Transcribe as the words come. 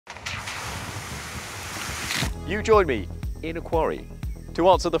you join me in a quarry to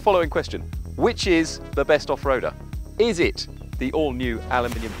answer the following question. Which is the best off-roader? Is it the all-new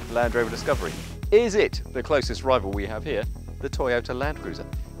aluminium Land Rover Discovery? Is it the closest rival we have here, the Toyota Land Cruiser?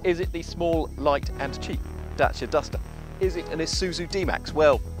 Is it the small, light and cheap Dacia Duster? Is it an Isuzu D-Max?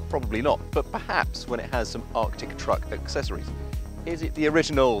 Well, probably not, but perhaps when it has some Arctic truck accessories. Is it the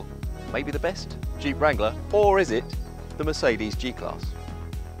original, maybe the best, Jeep Wrangler? Or is it the Mercedes G-Class?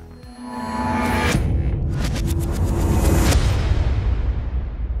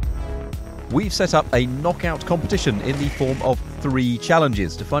 We've set up a knockout competition in the form of 3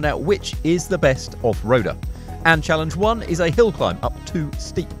 challenges to find out which is the best off-roader. And challenge 1 is a hill climb up 2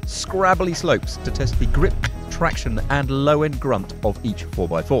 steep, scrabbly slopes to test the grip, traction and low-end grunt of each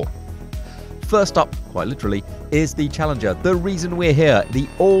 4x4. First up, quite literally, is the Challenger, the reason we're here, the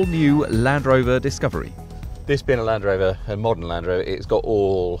all-new Land Rover Discovery. This being a Land Rover, a modern Land Rover, it's got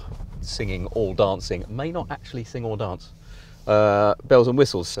all singing, all dancing, may not actually sing or dance. Bells and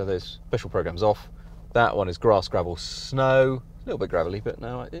whistles, so there's special programs off. That one is grass, gravel, snow, a little bit gravelly, but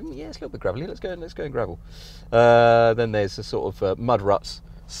no, yeah, it's a little bit gravelly. Let's go and gravel. Then there's a sort of mud ruts,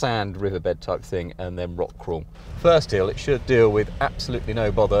 sand, riverbed type thing, and then rock crawl. First hill, it should deal with absolutely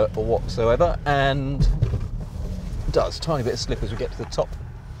no bother whatsoever, and does tiny bit of slip as we get to the top.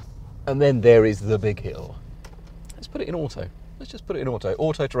 And then there is the big hill. Let's put it in auto. Let's just put it in auto.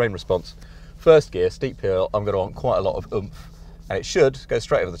 Auto terrain response. First gear, steep hill. I'm going to want quite a lot of oomph, and it should go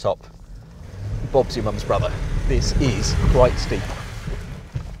straight over the top. Bob's your mum's brother. This is quite steep,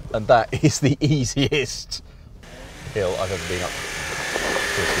 and that is the easiest hill I've ever been up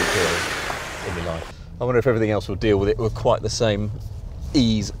to a steep hill in my life. I wonder if everything else will deal with it with quite the same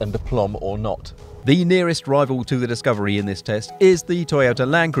ease and aplomb or not. The nearest rival to the Discovery in this test is the Toyota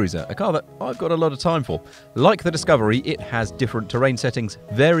Land Cruiser, a car that I've got a lot of time for. Like the Discovery, it has different terrain settings,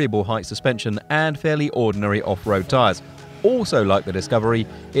 variable height suspension and fairly ordinary off-road tyres. Also like the Discovery,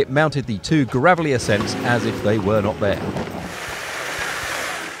 it mounted the 2 gravelly ascents as if they were not there.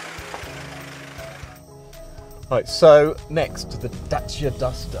 Right, so next, the Dacia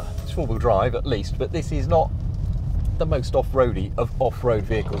Duster. It's 4-wheel drive at least, but this is not the most off-roady of off-road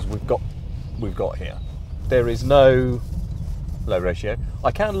vehicles we've got here. There is no low ratio. I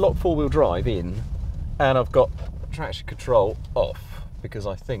can lock 4-wheel drive in, and I've got traction control off because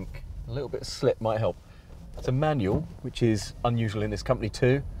I think a little bit of slip might help. It's a manual, which is unusual in this company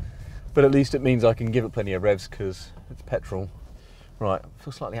too, but at least it means I can give it plenty of revs because it's petrol. Right, I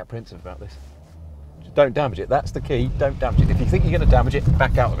feel slightly apprehensive about this. Just don't damage it, that's the key, don't damage it. If you think you're going to damage it,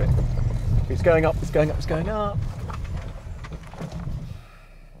 back out of it. It's going up, it's going up, it's going up.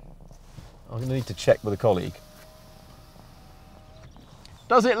 I'm going to need to check with a colleague.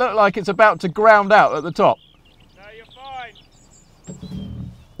 Does it look like it's about to ground out at the top? No, you're fine.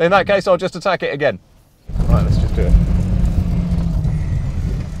 In that case, I'll just attack it again. Right, let's just do it.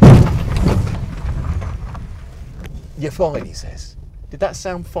 You're fine, he says. Did that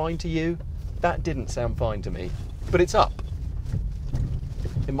sound fine to you? That didn't sound fine to me. But it's up.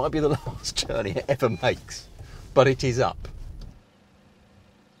 It might be the last journey it ever makes, but it is up.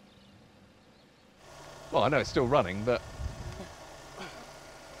 Well, I know it's still running, but...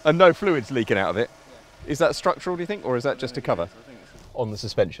 And no fluid's leaking out of it. Is that structural, do you think, or is that just a cover? On the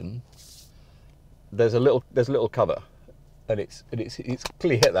suspension, there's a little cover, and it's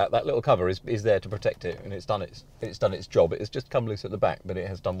clear that little cover is there to protect it, and it's done its job. It's just come loose at the back, but it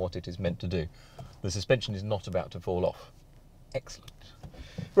has done what it is meant to do. The suspension is not about to fall off. Excellent.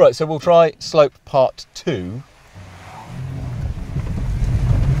 Right, so we'll try slope part 2.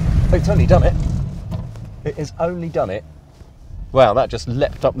 It's only done it. It has only done it. Wow, that just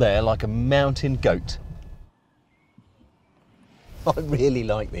leapt up there like a mountain goat. I really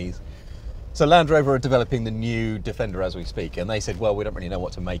like these. So Land Rover are developing the new Defender as we speak, and they said, well, we don't really know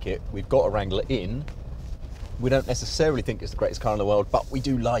what to make it. We've got a Wrangler in. We don't necessarily think it's the greatest car in the world, but we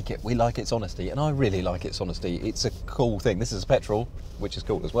do like it. We like its honesty, and I really like its honesty. It's a cool thing. This is a petrol, which is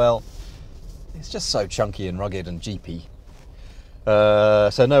cool as well. It's just so chunky and rugged and jeepy.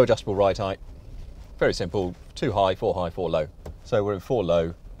 So no adjustable ride height. Very simple, 2 high, 4 low. So we're in 4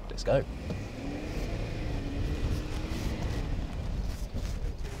 low, let's go.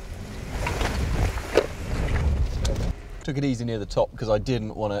 Took it easy near the top because I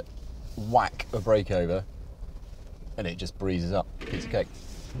didn't want to whack a brake over, and it just breezes up, piece of cake.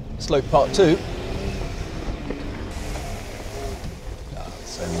 Slope part 2.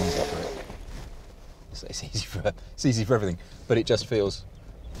 So easy for it. It's easy for everything, but it just feels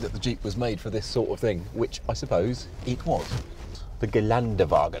that the Jeep was made for this sort of thing, which I suppose it was. The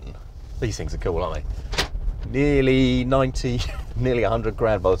Geländewagen. These things are cool, aren't they? Nearly 90, nearly 100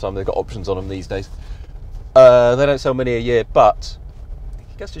 grand by the time they've got options on them these days. They don't sell many a year, but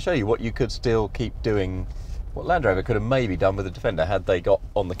it goes to show you what you could still keep doing, what Land Rover could have maybe done with the Defender had they got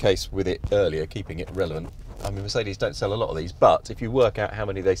on the case with it earlier, keeping it relevant. I mean, Mercedes don't sell a lot of these, but if you work out how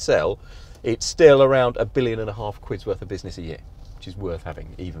many they sell, it's still around £1.5 billion worth of business a year, which is worth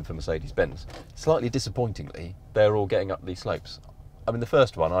having, even for Mercedes-Benz. Slightly disappointingly, they're all getting up these slopes. I mean, the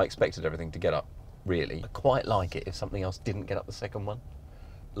first one, I expected everything to get up, really. I quite like it if something else didn't get up the second one.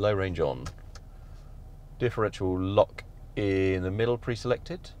 Low range on. Differential lock in the middle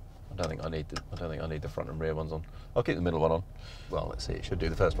pre-selected. I don't think I need the front and rear ones on. I'll keep the middle one on. Well, let's see. It should do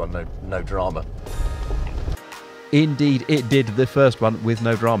the first one. No drama. Indeed, it did the first one with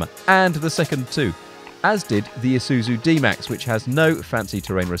no drama, and the second too, as did the Isuzu D-Max, which has no fancy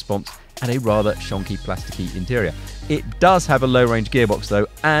terrain response and a rather shonky plasticky interior. It does have a low-range gearbox though,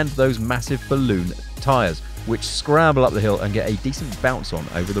 and those massive balloon tyres, which scramble up the hill and get a decent bounce on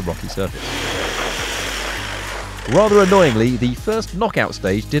over the rocky surface. Rather annoyingly, the first knockout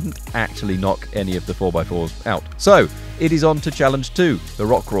stage didn't actually knock any of the 4x4s out. So, it is on to Challenge 2, the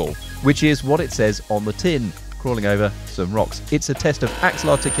rock crawl, which is what it says on the tin, crawling over some rocks. It's a test of axle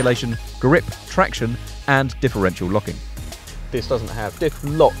articulation, grip, traction, and differential locking. This doesn't have diff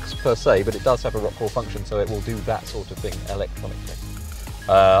locks per se, but it does have a rock crawl function, so it will do that sort of thing electronically.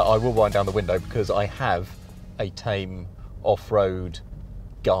 I will wind down the window because I have a tame off-road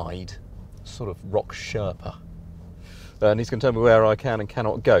guide, sort of rock Sherpa. And he's going to tell me where I can and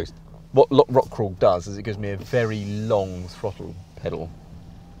cannot go. What rock crawl does is it gives me a very long throttle pedal,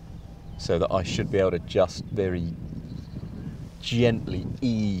 so that I should be able to just very gently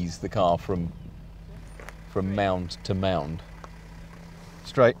ease the car from mound to mound.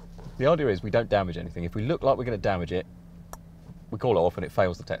 Straight. The idea is we don't damage anything. If we look like we're going to damage it, we call it off and it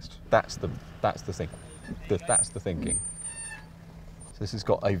fails the test. That's the thing. That's the thinking. So this has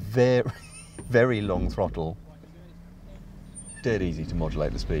got a very long throttle. Dead easy to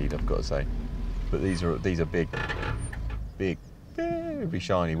modulate the speed, I've got to say. But these are big, very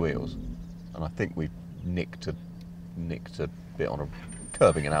shiny wheels, and I think we've nicked a bit on a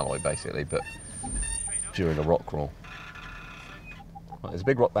curbing an alloy basically, but during a rock crawl. Right, there's a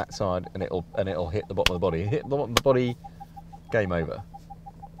big rock that side, and it'll hit the bottom of the body. Hit the bottom of the body, game over.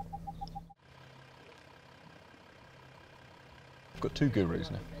 I've got two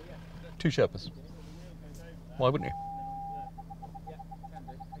gurus now, two Sherpas. Why wouldn't you?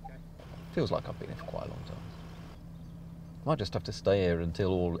 Feels like I've been here for quite a long time. Might just have to stay here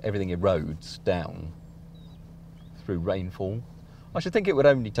until everything erodes down through rainfall. I should think it would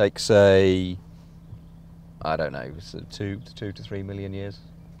only take, say, I don't know, 2 to 3 million years.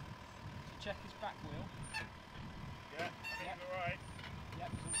 Check his back wheel. Yeah, he's alright. Yeah,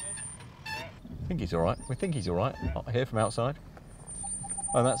 he's all good. Yeah. I think he's alright. We think he's alright. I hear from outside.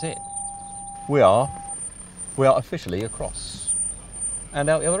 And that's it. We are officially across and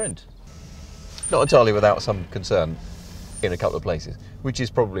out the other end. Not entirely without some concern in a couple of places, which is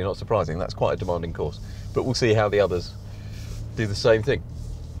probably not surprising. That's quite a demanding course. But we'll see how the others do the same thing.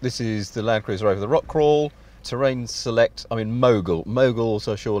 This is the Land Cruiser over the rock crawl. Terrain select, I'm in Mogul. Mogul,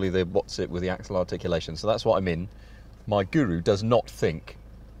 so surely the what's it with the axle articulation. So that's what I'm in. My guru does not think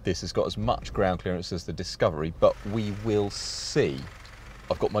this has got as much ground clearance as the Discovery, but we will see.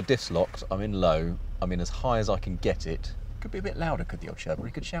 I've got my diffs locked, I'm in low, I'm in as high as I can get it. Could be a bit louder, could the old Sherpa?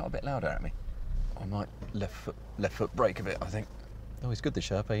 He could shout a bit louder at me. I might left foot brake a bit, I think. Oh, he's good, the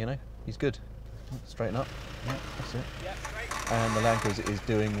Sherpa, you know. He's good. Straighten up. Yeah, that's it. Yeah, and the Land Cruiser is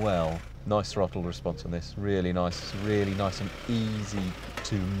doing well. Nice throttle response on this. Really nice and easy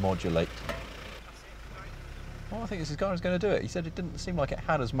to modulate. Well, I think this guy is going to do it. He said it didn't seem like it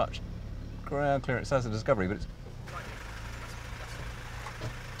had as much ground clearance as the Discovery, but it's...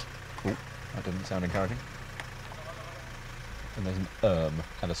 Oh, that didn't sound encouraging. And there's an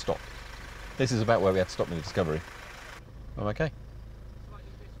and a stop. This is about where we had to stop in the Discovery. I'm okay.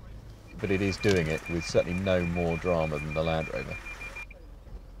 But it is doing it with certainly no more drama than the Land Rover.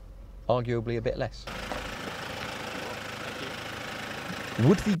 Arguably a bit less.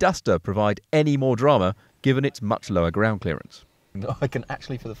 Would the Duster provide any more drama given its much lower ground clearance? I can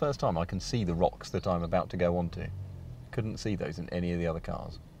actually, for the first time, I can see the rocks that I'm about to go onto. Couldn't see those in any of the other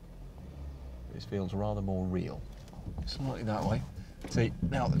cars. This feels rather more real. Slightly that way. See,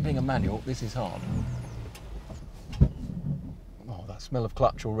 now being a manual, this is hard. Oh, that smell of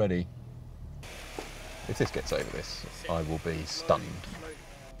clutch already. If this gets over this, I will be stunned.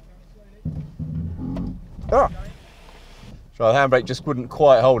 Ah! So the handbrake just wouldn't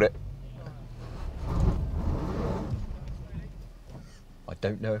quite hold it. I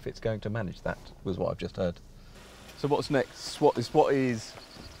don't know if it's going to manage that, was what I've just heard. So what's next? What is...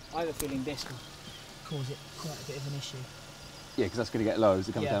 I have a feeling this cause it quite a bit of an issue. Yeah, because that's going to get low as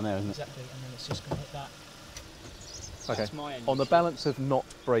it comes down there, isn't it? Exactly, and then it's just going to hit that. Okay. That's my On the issue. balance of not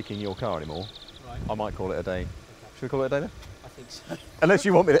breaking your car anymore, Right. I might call it a day. Okay. Should we call it a day then? I think so. Unless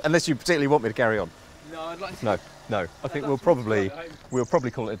you want me, unless you particularly want me to carry on. No, I'd like to. No, no. I think we'll probably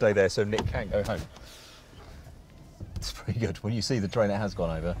call it a day there, so Nick can go home. It's pretty good. When you see the train it has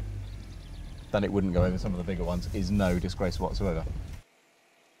gone over, then it wouldn't go over some of the bigger ones, is no disgrace whatsoever.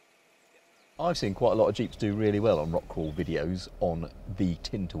 I've seen quite a lot of Jeeps do really well on rock crawl videos on the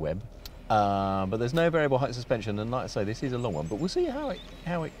Tinterweb, but there's no variable height suspension, and like I say, this is a long one. But we'll see how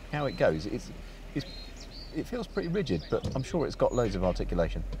it goes. It feels pretty rigid, but I'm sure it's got loads of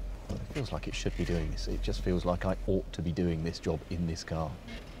articulation. It feels like it should be doing this. It just feels like I ought to be doing this job in this car.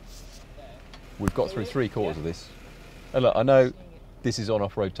 We've got through 3/4 of this. And look, I know this is on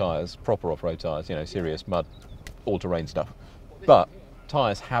off-road tyres, proper off-road tyres, you know, serious mud, all-terrain stuff. But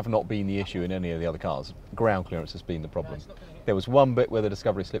tyres have not been the issue in any of the other cars. Ground clearance has been the problem. There was one bit where the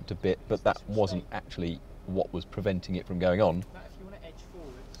Discovery slipped a bit, but that wasn't actually what was preventing it from going on.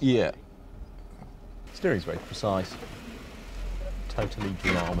 Yeah. Steering's very precise. Totally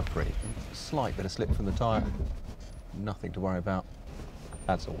drama-free. Slight bit of slip from the tyre. Nothing to worry about.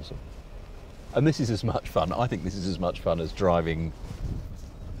 That's awesome. And this is as much fun. I think this is as much fun as driving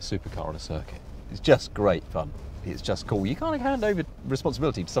a supercar on a circuit. It's just great fun. It's just cool. You can't hand over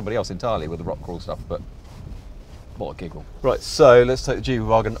responsibility to somebody else entirely with the rock crawl stuff, but what a giggle. Right, so let's take the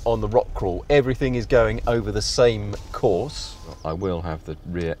G-Wagon on the rock crawl. Everything is going over the same course. I will have the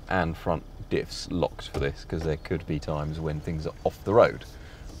rear and front diffs locked for this because there could be times when things are off the road.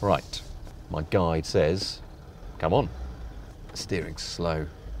 Right, my guide says, come on. Steering's slow,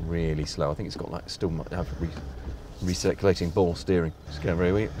 really slow. I think it's got like, still might have recirculating ball steering. It's going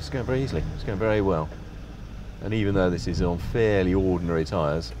very easily, it's going very well. And even though this is on fairly ordinary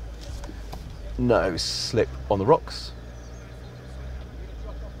tyres, no slip on the rocks.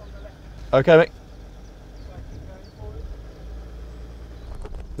 Okay, mate.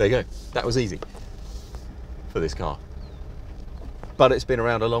 There you go. That was easy for this car. But it's been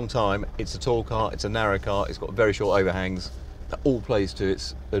around a long time. It's a tall car, it's a narrow car, it's got very short overhangs. That all plays to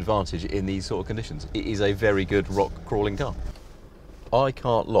its advantage in these sort of conditions. It is a very good rock crawling car. I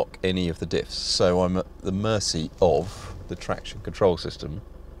can't lock any of the diffs, so I'm at the mercy of the traction control system,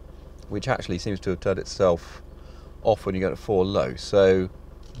 which actually seems to have turned itself off when you go to 4 low. So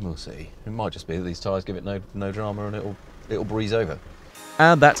we'll see. It might just be that these tyres give it no drama and it'll breeze over.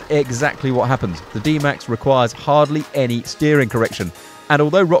 And that's exactly what happens. The D-Max requires hardly any steering correction. And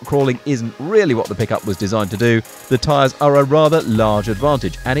although rock crawling isn't really what the pickup was designed to do, the tyres are a rather large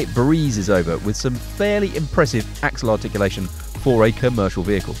advantage, and it breezes over with some fairly impressive axle articulation for a commercial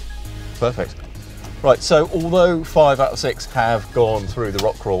vehicle. Perfect. Right, so although 5 out of 6 have gone through the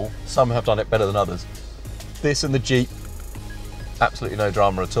rock crawl, some have done it better than others. This and the Jeep, absolutely no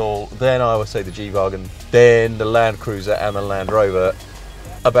drama at all. Then I would say the G-Wagon, then the Land Cruiser and the Land Rover,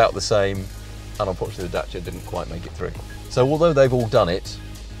 about the same, and unfortunately the Dacia didn't quite make it through. So although they've all done it,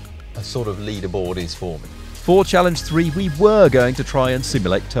 a sort of leaderboard is forming. For Challenge 3, we were going to try and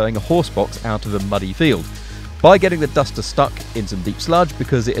simulate towing a horse box out of a muddy field by getting the Duster stuck in some deep sludge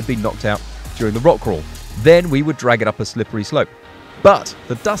because it had been knocked out during the rock crawl. Then we would drag it up a slippery slope. But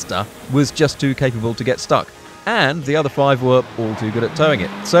the Duster was just too capable to get stuck, and the other 5 were all too good at towing it.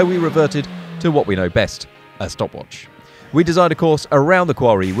 So we reverted to what we know best, a stopwatch. We designed a course around the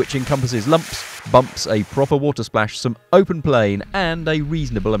quarry which encompasses lumps, bumps, a proper water splash, some open plain and a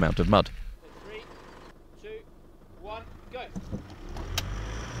reasonable amount of mud. 3, 2, 1, go.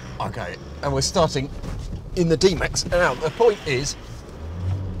 Okay, and we're starting in the D-Max. Now the point is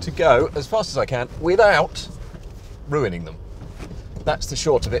to go as fast as I can without ruining them. That's the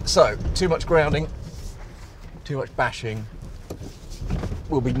short of it. So too much grounding, too much bashing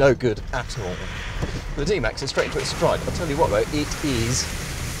will be no good at all. The D-Max is straight into its stride. I'll tell you what though, it is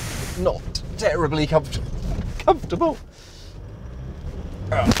not terribly comfortable.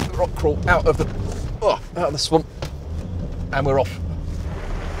 Rock crawl out of the swamp, and we're off.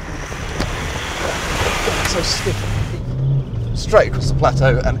 So stiff. Straight across the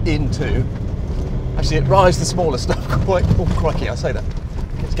plateau and into. Actually, it rides the smaller stuff quite. Oh crikey! I say that.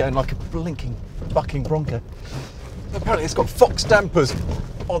 It's going like a blinking, bucking bronco. Apparently, it's got Fox dampers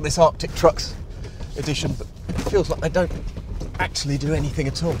on this Arctic Trucks edition, but it feels like they don't actually do anything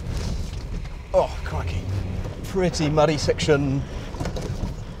at all. Oh crikey! Pretty muddy section.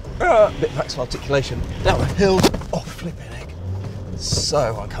 Bit of axle articulation down the hill. Oh flipping heck!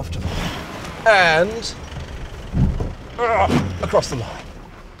 So uncomfortable. And across the line.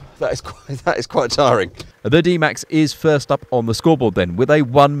 That is quite tiring. The D-Max is first up on the scoreboard then, with a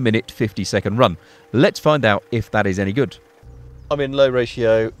 1 minute 50-second run. Let's find out if that is any good. I'm in low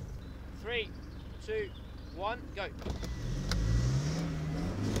ratio. 3, 2, 1, go.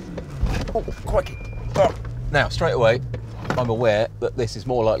 Oh, crikey. Oh. Now, straight away, I'm aware that this is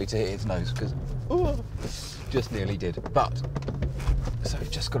more likely to hit its nose, because just nearly did. But, so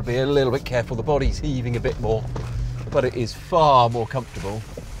you've just got to be a little bit careful. The body's heaving a bit more, but it is far more comfortable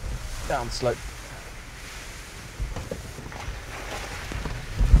down slope.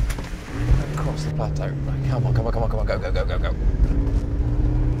 Across the plateau. Come on, come on, come on, come on, go, go, go, go, go.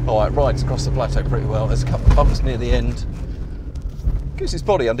 Alright, rides across the plateau pretty well. There's a couple of bumps near the end. Gives his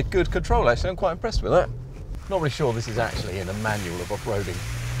body under good control, actually. I'm quite impressed with that. Not really sure this is actually in a manual of off-roading.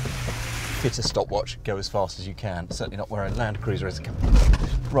 Fit a stopwatch, go as fast as you can. Certainly not where a Land Cruiser is.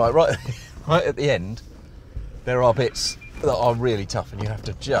 Right at the end, there are bits that are really tough and you have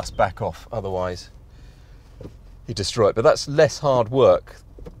to just back off, otherwise you destroy it. But that's less hard work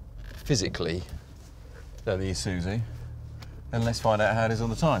physically than the Isuzu. And let's find out how it is on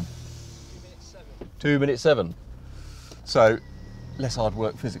the time. 2 minutes 7. So less hard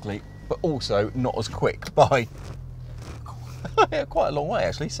work physically, but also not as quick by quite a long way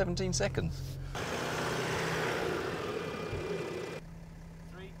actually, 17 seconds.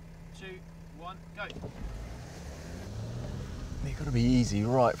 3, 2, 1, go. You've got to be easy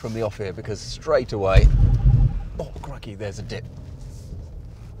right from the off here, because straight away, oh crikey, there's a dip.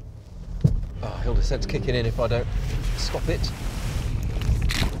 Oh, hill descent's kicking in if I don't stop it.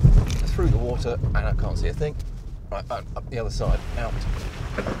 Through the water, and I can't see a thing. Right, up the other side, out.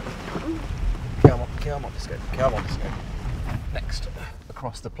 Come on, come on, let's go, come on, let's go. Next,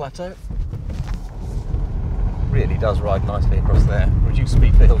 across the plateau. Really does ride nicely across there. Reduce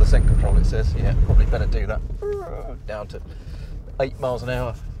speed for hill descent control, it says. Yeah, probably better do that. Down to 8 miles an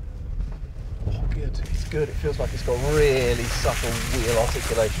hour. Oh, good, it's good. It feels like it's got really subtle wheel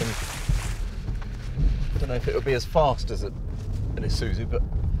articulation. I don't know if it would be as fast as an Isuzu, but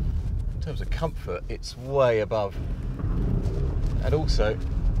in terms of comfort, it's way above. And also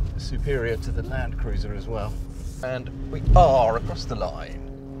superior to the Land Cruiser as well. And we are across the line.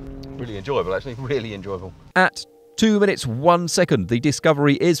 Really enjoyable, actually, really enjoyable. At 2 minutes 1 second, the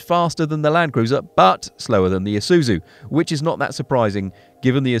Discovery is faster than the Land Cruiser, but slower than the Isuzu, which is not that surprising,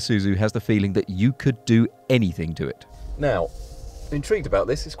 given the Isuzu has the feeling that you could do anything to it. Now, I'm intrigued about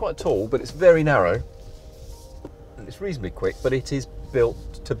this. It's quite tall, but it's very narrow. And it's reasonably quick, but it is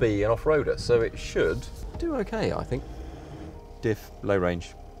built to be an off-roader, so it should do okay, I think. Diff, low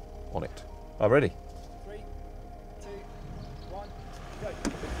range on it. I'm ready. 3, 2, 1, go.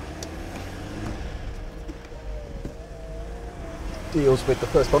 Deals with the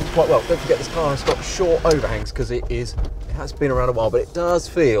first bump quite well. Don't forget this car has got short overhangs because it has been around a while, but it does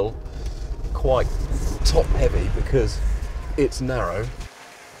feel quite top heavy because it's narrow.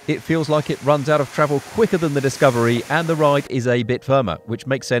 It feels like it runs out of travel quicker than the Discovery, and the ride is a bit firmer, which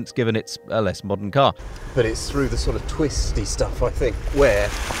makes sense given it's a less modern car. But it's through the sort of twisty stuff, I think, where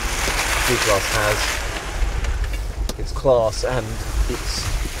G-Class has its class and its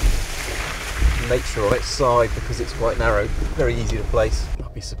nature on its side, because it's quite narrow, very easy to place.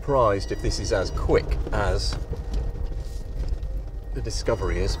 I'd be surprised if this is as quick as the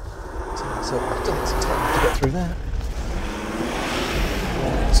Discovery is. So it's time to get through that.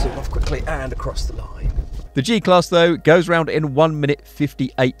 Slip off quickly and across the line. The G-Class, though, goes round in 1 minute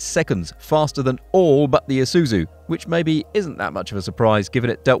 58 seconds, faster than all but the Isuzu, which maybe isn't that much of a surprise given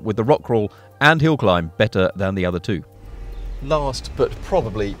it dealt with the rock crawl and hill climb better than the other two. Last, but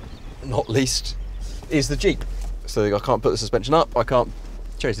probably not least, is the Jeep. So I can't put the suspension up, I can't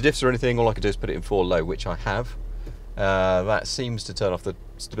change the diffs or anything, all I can do is put it in 4 low, which I have. That seems to turn off the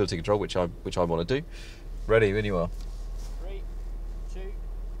stability control, which I want to do. Ready when you are. 3, 2,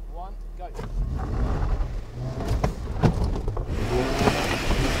 1, go.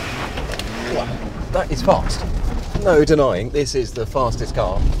 Wow, that is fast. No denying, this is the fastest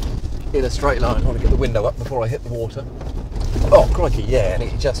car in a straight line. I want to get the window up before I hit the water. Oh, crikey, yeah, and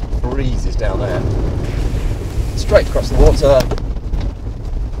it just breezes down there. Straight across the water.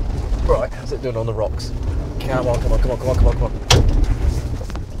 Right, how's it doing on the rocks? Come on, come on, come on, come on, come on, come on.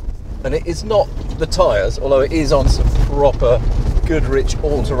 And it is not the tyres, although it is on some proper Goodrich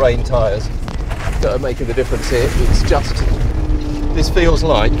all-terrain tyres that are making the difference here. It's just, this feels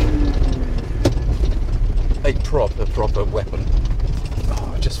like a proper weapon.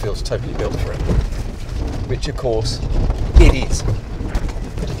 Oh, it just feels totally built for it. Which, of course, it is.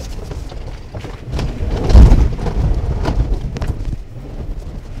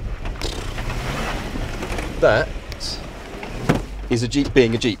 That is a Jeep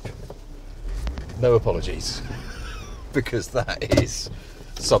being a Jeep. no apologies, because that is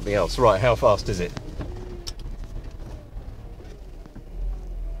something else. Right, how fast is it?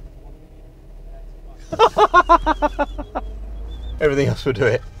 Everything else will do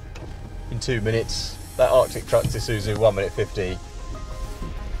it in 2 minutes. That Arctic Trucks Isuzu 1 minute 50,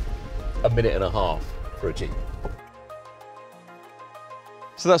 a minute and a half for a Jeep.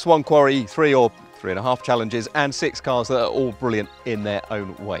 So that's one quarry, 3 or 3.5 challenges, and 6 cars that are all brilliant in their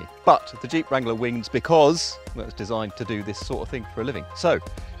own way. But the Jeep Wrangler wins because well, it's designed to do this sort of thing for a living. So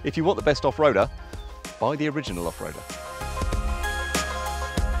if you want the best off-roader, buy the original off-roader.